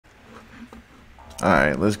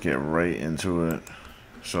Alright, let's get right into it.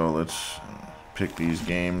 So let's pick these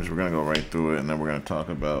games. We're going to go right through it, and then we're going to talk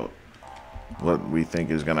about what we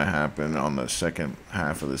think is going to happen on the second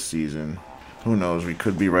half of the season. Who knows? We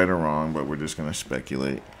could be right or wrong, but we're just going to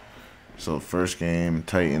speculate. So first game,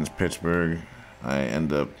 Titans-Pittsburgh. I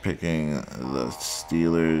end up picking the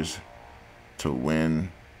Steelers to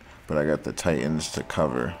win, but I got the Titans to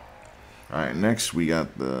cover. Alright, next we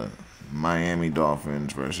got the Miami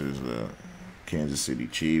Dolphins versus the Kansas City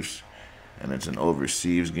Chiefs, and it's an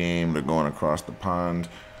overseas game. They're going across the pond.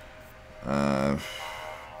 I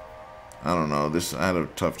don't know. I had a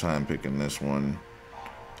tough time picking this one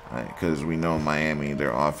because we know Miami,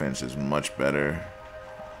 their offense is much better,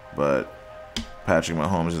 but Patrick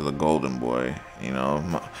Mahomes is the golden boy. You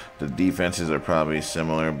know, the defenses are probably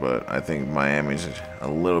similar, but I think Miami's a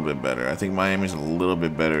little bit better. I think Miami's a little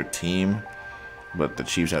bit better team, but the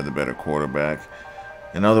Chiefs have the better quarterback.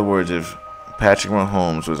 In other words, if Patrick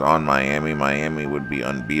Mahomes was on Miami, Miami would be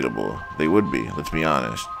unbeatable. They would be, let's be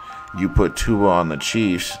honest. You put Tua on the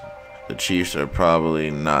Chiefs are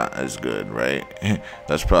probably not as good, right?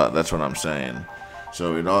 That's what I'm saying.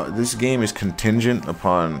 So this game is contingent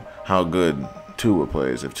upon how good Tua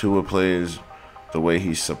plays. If Tua plays the way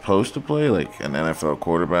he's supposed to play, like an NFL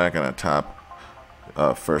quarterback and a top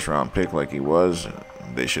first-round pick like he was,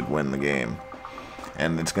 they should win the game.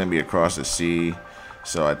 And it's going to be across the sea.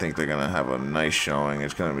 So I think they're going to have a nice showing.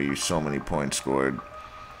 It's going to be so many points scored.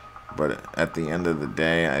 But at the end of the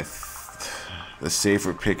day, the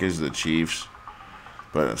safer pick is the Chiefs.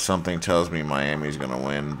 But something tells me Miami's going to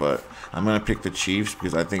win. But I'm going to pick the Chiefs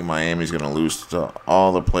because I think Miami's going to lose to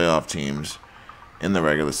all the playoff teams in the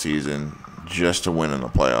regular season just to win in the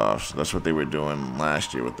playoffs. That's what they were doing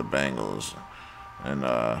last year with the Bengals. And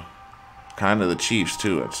kind of the Chiefs,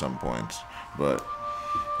 too, at some points. But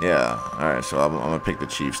yeah, alright, so I'm going to pick the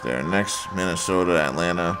Chiefs there. Next, Minnesota,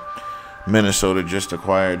 Atlanta. Minnesota just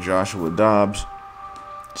acquired Joshua Dobbs,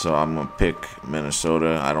 so I'm going to pick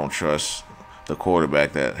Minnesota. I don't trust the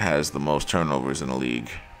quarterback that has the most turnovers in the league.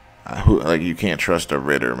 You can't trust a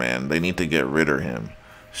Ritter, man. They need to get rid of him,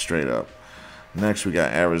 straight up. Next, we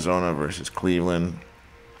got Arizona versus Cleveland.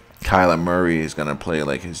 Kyler Murray is going to play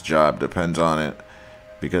like his job depends on it,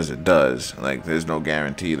 because it does. Like, there's no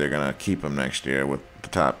guarantee they're going to keep him next year with the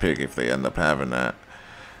top pick if they end up having that.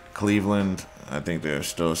 Cleveland, I think they're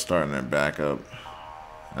still starting their backup.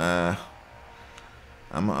 I'm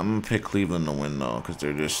going to pick Cleveland to win, though, because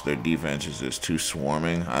their defense is just too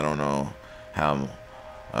swarming. I don't know how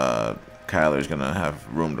Kyler's going to have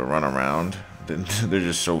room to run around. They're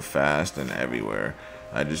just so fast and everywhere.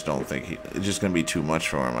 I just don't think it's just going to be too much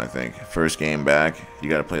for him, I think. First game back, you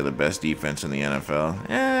got to play the best defense in the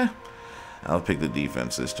NFL. I'll pick the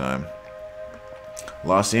defense this time.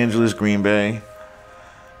 Los Angeles, Green Bay.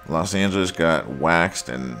 Los Angeles got waxed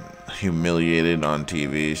and humiliated on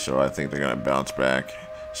TV, so I think they're going to bounce back.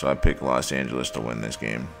 So I pick Los Angeles to win this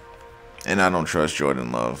game. And I don't trust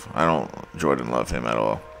Jordan Love. I don't Jordan Love him at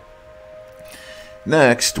all.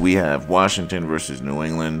 Next, we have Washington versus New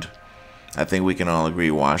England. I think we can all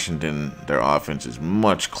agree Washington, their offense is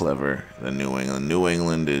much clever than New England. New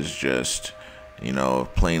England is just,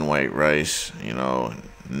 plain white rice,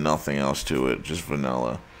 nothing else to it, just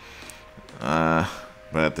vanilla.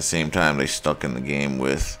 But at the same time, they stuck in the game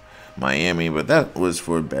with Miami, but that was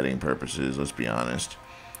for betting purposes, let's be honest.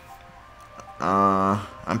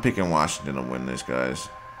 I'm picking Washington to win this, guys.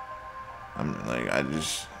 I'm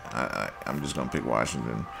just going to pick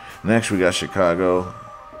Washington. Next, we got Chicago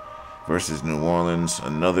versus New Orleans.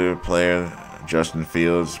 Another player, Justin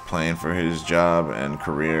Fields, playing for his job and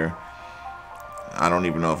career. I don't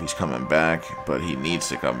even know if he's coming back, but he needs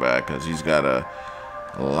to come back because he's got a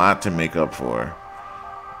lot to make up for.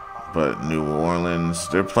 But New Orleans,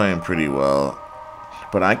 they're playing pretty well.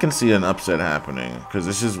 But I can see an upset happening because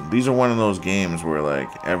these are one of those games where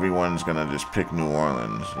everyone's gonna just pick New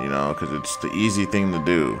Orleans, because it's the easy thing to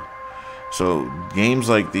do. So games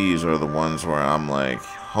like these are the ones where I'm like,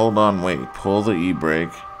 hold on, wait, pull the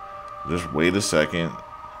e-brake, just wait a second,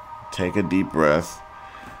 take a deep breath.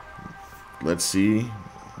 Let's see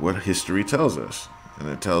what history tells us, and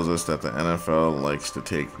it tells us that the NFL likes to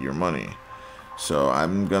take your money. So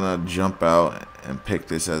I'm going to jump out and pick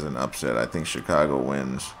this as an upset. I think Chicago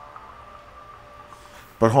wins.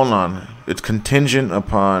 But hold on. It's contingent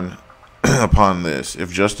upon this.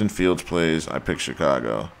 If Justin Fields plays, I pick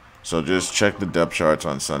Chicago. So just check the depth charts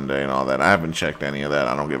on Sunday and all that. I haven't checked any of that.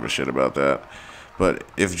 I don't give a shit about that. But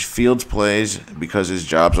if Fields plays because his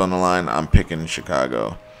job's on the line, I'm picking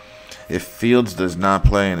Chicago. If Fields does not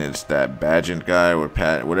play and it's that Badgett guy or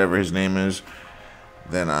Pat, whatever his name is,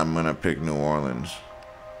 then I'm going to pick New Orleans.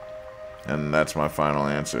 And that's my final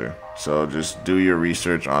answer. So just do your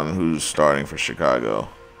research on who's starting for Chicago.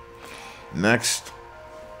 Next,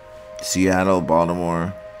 Seattle,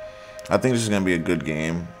 Baltimore. I think this is going to be a good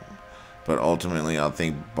game. But ultimately, I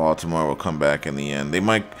think Baltimore will come back in the end.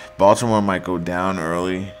 Baltimore might go down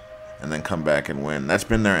early and then come back and win. That's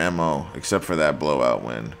been their MO, except for that blowout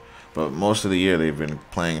win. But most of the year, they've been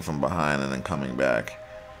playing from behind and then coming back.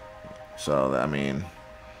 So, I mean,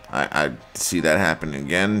 I see that happen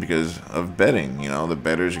again because of betting. You know, the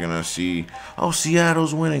bettors are going to see, oh,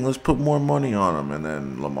 Seattle's winning. Let's put more money on them. And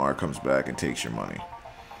then Lamar comes back and takes your money.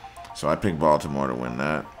 So I picked Baltimore to win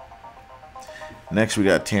that. Next, we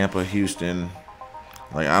got Tampa, Houston.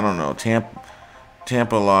 Like, I don't know.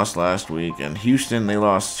 Tampa lost last week, and Houston, they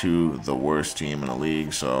lost to the worst team in the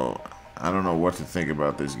league. So I don't know what to think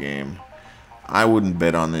about this game. I wouldn't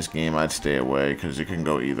bet on this game. I'd stay away because it can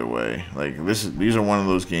go either way. Like, these are one of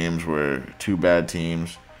those games where two bad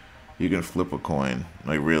teams, you can flip a coin.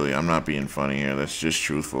 Like, really, I'm not being funny here. That's just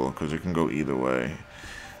truthful because it can go either way.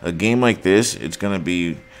 A game like this, it's going to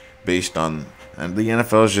be based on... And the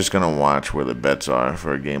NFL is just going to watch where the bets are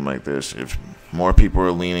for a game like this. If more people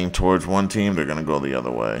are leaning towards one team, they're going to go the other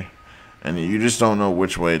way. And you just don't know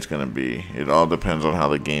which way it's going to be. It all depends on how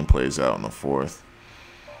the game plays out in the fourth.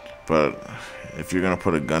 But if you're going to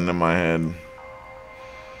put a gun to my head,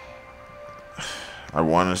 I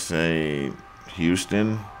want to say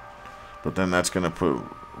Houston. But then that's going to put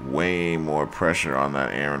way more pressure on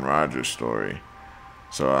that Aaron Rodgers story.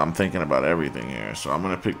 So I'm thinking about everything here. So I'm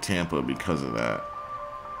going to pick Tampa because of that.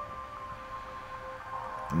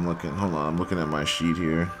 Hold on, I'm looking at my sheet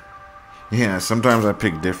here. Yeah, sometimes I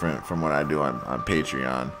pick different from what I do on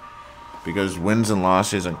Patreon. Because wins and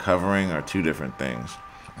losses and covering are two different things.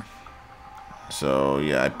 So,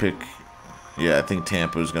 yeah, I think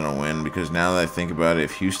Tampa's going to win. Because now that I think about it,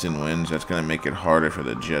 if Houston wins, that's going to make it harder for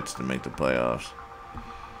the Jets to make the playoffs.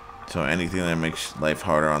 So anything that makes life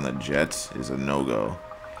harder on the Jets is a no-go.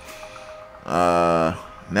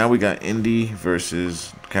 Now we got Indy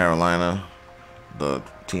versus Carolina, the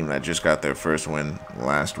team that just got their first win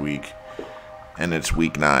last week. And it's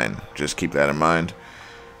week 9. Just keep that in mind.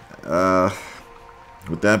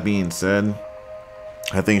 With that being said,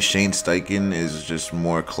 I think Shane Steichen is just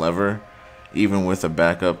more clever. Even with a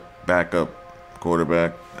backup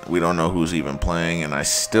quarterback, we don't know who's even playing, and I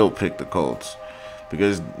still pick the Colts.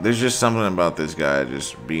 Because there's just something about this guy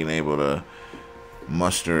just being able to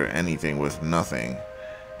muster anything with nothing.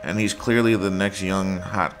 And he's clearly the next young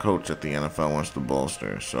hot coach that the NFL wants to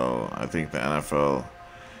bolster. So I think the NFL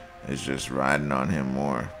is just riding on him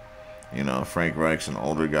more. You know, Frank Reich's an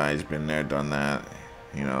older guy. He's been there, done that.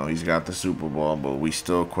 You know, he's got the Super Bowl, but we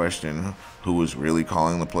still question who was really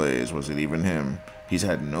calling the plays. Was it even him? He's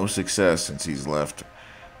had no success since he's left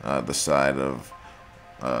the side of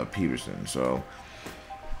Peterson. So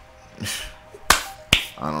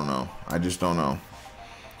I don't know. I just don't know.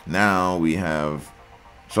 Now we have...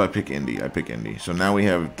 So I pick Indy. So now we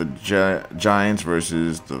have the Giants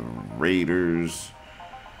versus the Raiders.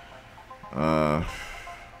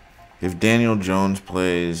 If Daniel Jones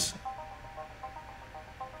plays,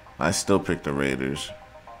 I still pick the Raiders.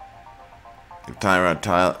 If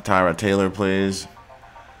Tyrod Taylor plays,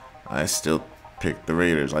 I still pick the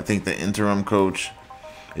Raiders. I think the interim coach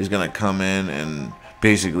is going to come in and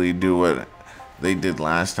basically do what they did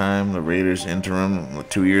last time. The Raiders interim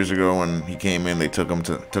 2 years ago when he came in, they took him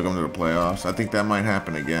to the playoffs. I think that might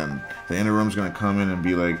happen again. The interim's going to come in and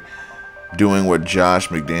be like doing what Josh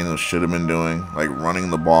McDaniels should have been doing, like running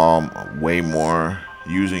the ball way more,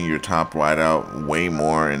 using your top wideout way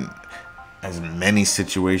more in as many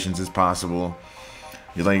situations as possible.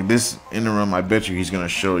 You're like, this interim, I bet you he's going to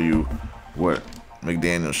show you what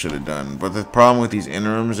McDaniels should have done. But the problem with these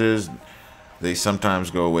interims is they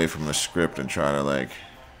sometimes go away from the script and try to, like,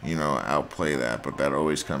 you know, outplay that. But that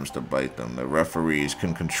always comes to bite them. The referees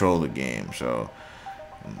can control the game. So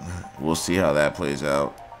we'll see how that plays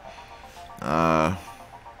out.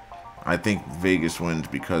 I think Vegas wins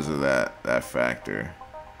because of that factor.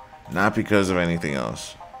 Not because of anything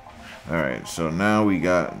else. Alright, so now we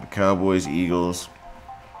got the Cowboys, Eagles.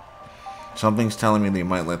 Something's telling me they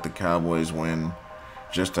might let the Cowboys win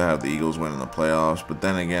just to have the Eagles win in the playoffs. But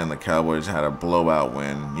then again, the Cowboys had a blowout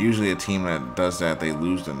win. Usually a team that does that, they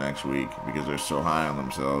lose the next week because they're so high on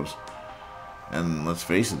themselves. And let's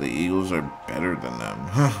face it, the Eagles are better than them.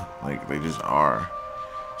 Like, they just are.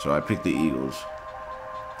 So I picked the Eagles.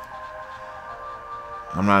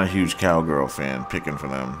 I'm not a huge Cowgirl fan picking for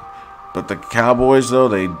them. But the Cowboys, though,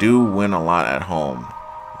 they do win a lot at home.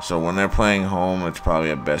 So when they're playing home, it's probably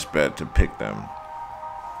a best bet to pick them.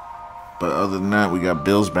 But other than that, we got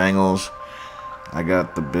Bills, Bengals. I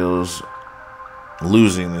got the Bills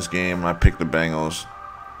losing this game. I picked the Bengals.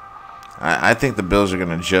 I think the Bills are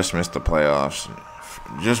going to just miss the playoffs.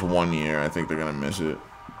 Just 1 year, I think they're going to miss it.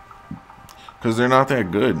 Because they're not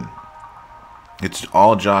that good. It's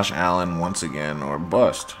all Josh Allen once again or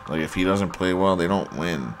bust. Like, if he doesn't play well, they don't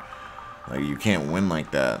win. Like, you can't win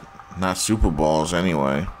like that. Not Super Bowls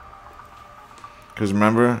anyway. Because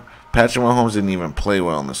remember, Patrick Mahomes didn't even play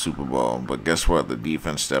well in the Super Bowl. But guess what? The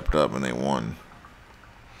defense stepped up and they won.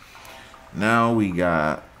 Now we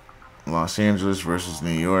got Los Angeles versus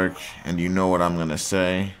New York. And you know what I'm going to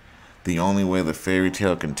say. The only way the fairy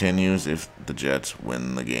tale continues if the Jets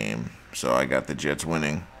win the game. So I got the Jets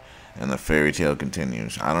winning. And the fairy tale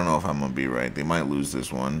continues. I don't know if I'm going to be right. They might lose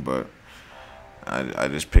this one. But I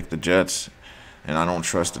just picked the Jets. And I don't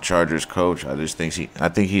trust the Chargers coach. I think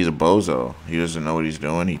he's a bozo. He doesn't know what he's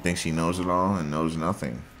doing. He thinks he knows it all and knows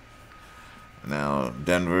nothing. Now,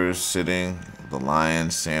 Denver's sitting, the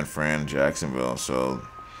Lions, San Fran, Jacksonville. So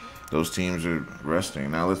those teams are resting.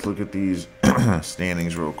 Now let's look at these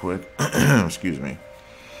standings real quick. Excuse me.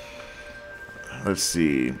 Let's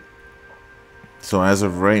see. So as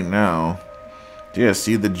of right now, yeah,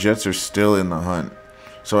 see, the Jets are still in the hunt.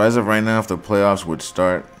 So as of right now, if the playoffs would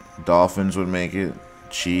start, Dolphins would make it,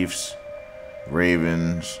 Chiefs,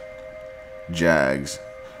 Ravens, Jags,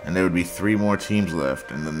 and there would be 3 more teams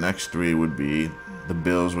left, and the next 3 would be the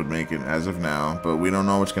Bills would make it as of now, but we don't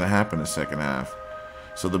know what's going to happen in the second half.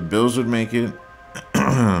 So the Bills would make it.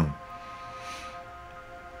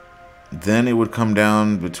 Then it would come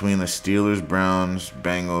down between the Steelers, Browns,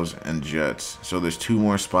 Bengals, and Jets. So there's 2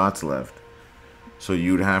 more spots left. So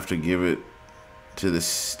you'd have to give it to the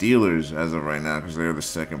Steelers as of right now because they're the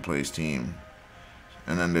second place team.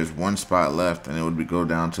 And then there's 1 spot left, and it would go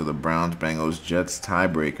down to the Browns, Bengals, Jets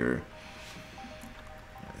tiebreaker.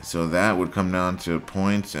 So that would come down to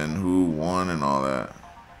points and who won and all that.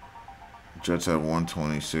 Jets have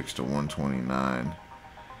 126 to 129.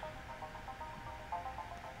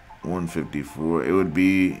 154. It would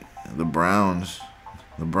be the Browns.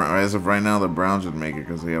 As of right now, the Browns would make it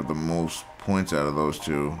because they have the most points out of those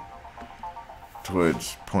 2.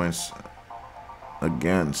 Towards points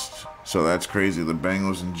against. So that's crazy. The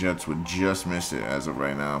Bengals and Jets would just miss it as of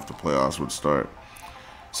right now if the playoffs would start.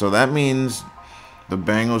 So that means the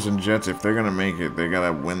Bengals and Jets, if they're going to make it, they got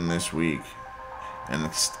to win this week and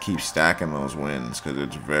keep stacking those wins because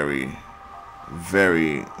it's very,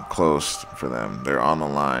 very close for them. They're on the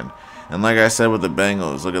line. And like I said with the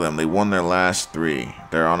Bengals, look at them. They won their last 3.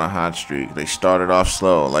 They're on a hot streak. They started off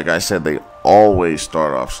slow. Like I said, they always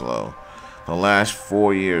start off slow. The last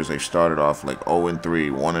 4 years, they've started off like 0-3,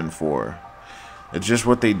 1-4. It's just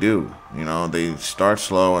what they do. You know, they start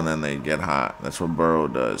slow and then they get hot. That's what Burrow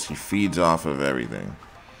does. He feeds off of everything.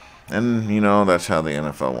 And, you know, that's how the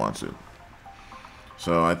NFL wants it.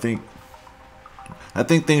 So I think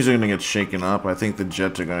things are going to get shaken up. I think the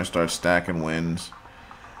Jets are going to start stacking wins.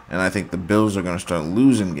 And I think the Bills are going to start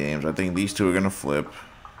losing games. I think these 2 are going to flip.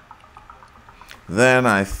 Then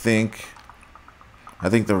I think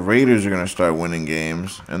the Raiders are going to start winning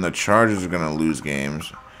games. And the Chargers are going to lose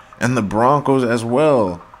games. And the Broncos as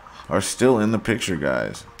well are still in the picture,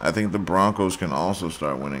 guys. I think the Broncos can also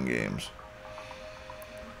start winning games.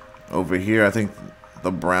 Over here, I think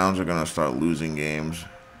the Browns are going to start losing games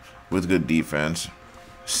with good defense.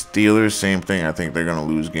 Steelers, same thing. I think they're going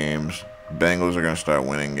to lose games. Bengals are going to start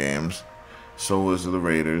winning games. So is the the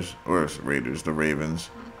Ravens.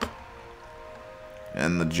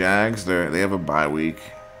 And the Jags, they have a bye week.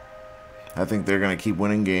 I think they're going to keep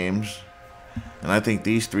winning games. And I think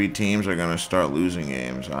these 3 teams are going to start losing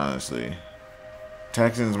games, honestly.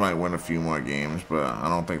 Texans might win a few more games, but I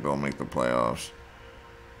don't think they'll make the playoffs.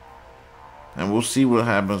 And we'll see what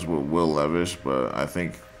happens with Will Levis, but I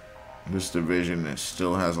think this division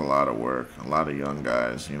still has a lot of work. A lot of young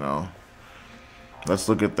guys, you know. Let's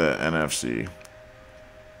look at the NFC.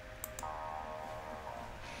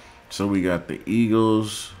 So we got the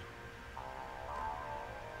Eagles.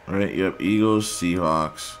 Right, yep, Eagles,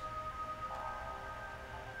 Seahawks,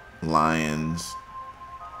 Lions,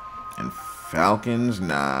 and Falcons.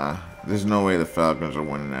 Nah, there's no way the Falcons are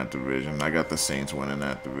winning that division. I got the Saints winning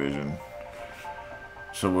that division.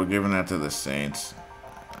 So we're giving that to the Saints.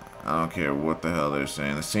 I don't care what the hell they're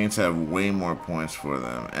saying. The Saints have way more points for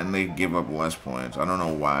them, and they give up less points. I don't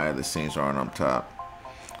know why the Saints aren't up top.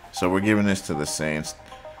 So we're giving this to the Saints.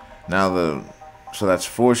 Now so that's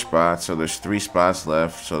 4 spots. So there's 3 spots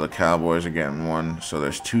left. So the Cowboys are getting 1. So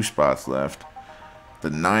there's 2 spots left. The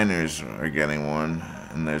Niners are getting 1,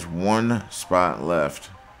 and there's 1 spot left.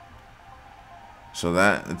 So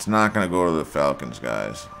that it's not gonna go to the Falcons,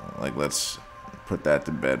 guys. Like, let's put that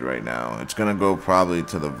to bed right now. It's going to go probably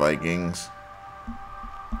to the Vikings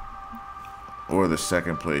or the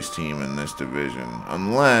second place team in this division.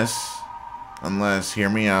 Unless, hear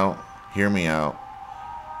me out,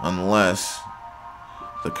 unless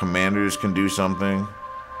the Commanders can do something.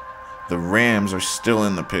 The Rams are still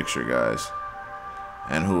in the picture, guys.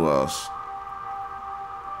 And who else?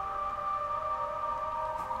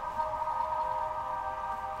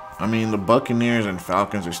 I mean, the Buccaneers and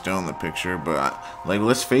Falcons are still in the picture, but,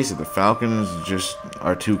 let's face it, the Falcons just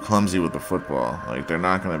are too clumsy with the football. Like, they're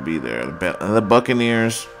not going to be there. The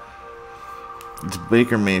Buccaneers, it's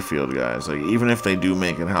Baker Mayfield, guys. Like, even if they do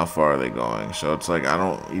make it, how far are they going? So it's like, I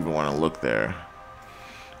don't even want to look there.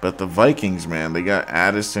 But the Vikings, man, they got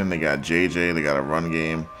Addison, they got JJ, they got a run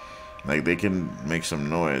game. Like, they can make some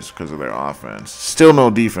noise because of their offense. Still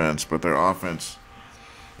no defense, but their offense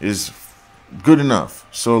is good enough.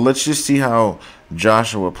 So let's just see how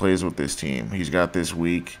Joshua plays with this team. He's got this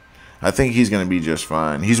week. I think he's going to be just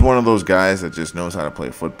fine. He's one of those guys that just knows how to play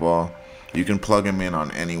football. You can plug him in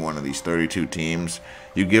on any one of these 32 teams.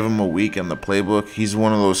 You give him a week in the playbook. He's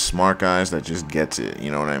one of those smart guys that just gets it.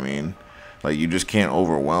 You know what I mean? Like, you just can't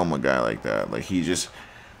overwhelm a guy like that. Like, you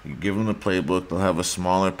give him the playbook. They'll have a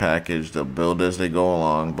smaller package. They'll build as they go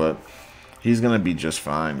along. But he's going to be just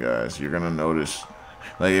fine, guys. You're going to notice.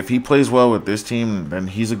 Like, if he plays well with this team, then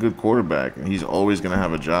he's a good quarterback. And he's always going to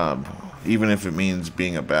have a job, even if it means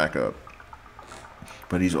being a backup.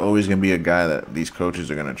 But he's always going to be a guy that these coaches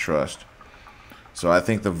are going to trust. So I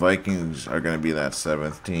think the Vikings are going to be that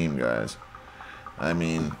 7th team, guys. I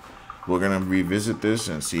mean, we're going to revisit this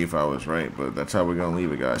and see if I was right. But that's how we're going to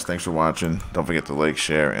leave it, guys. Thanks for watching. Don't forget to like,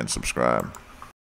 share, and subscribe.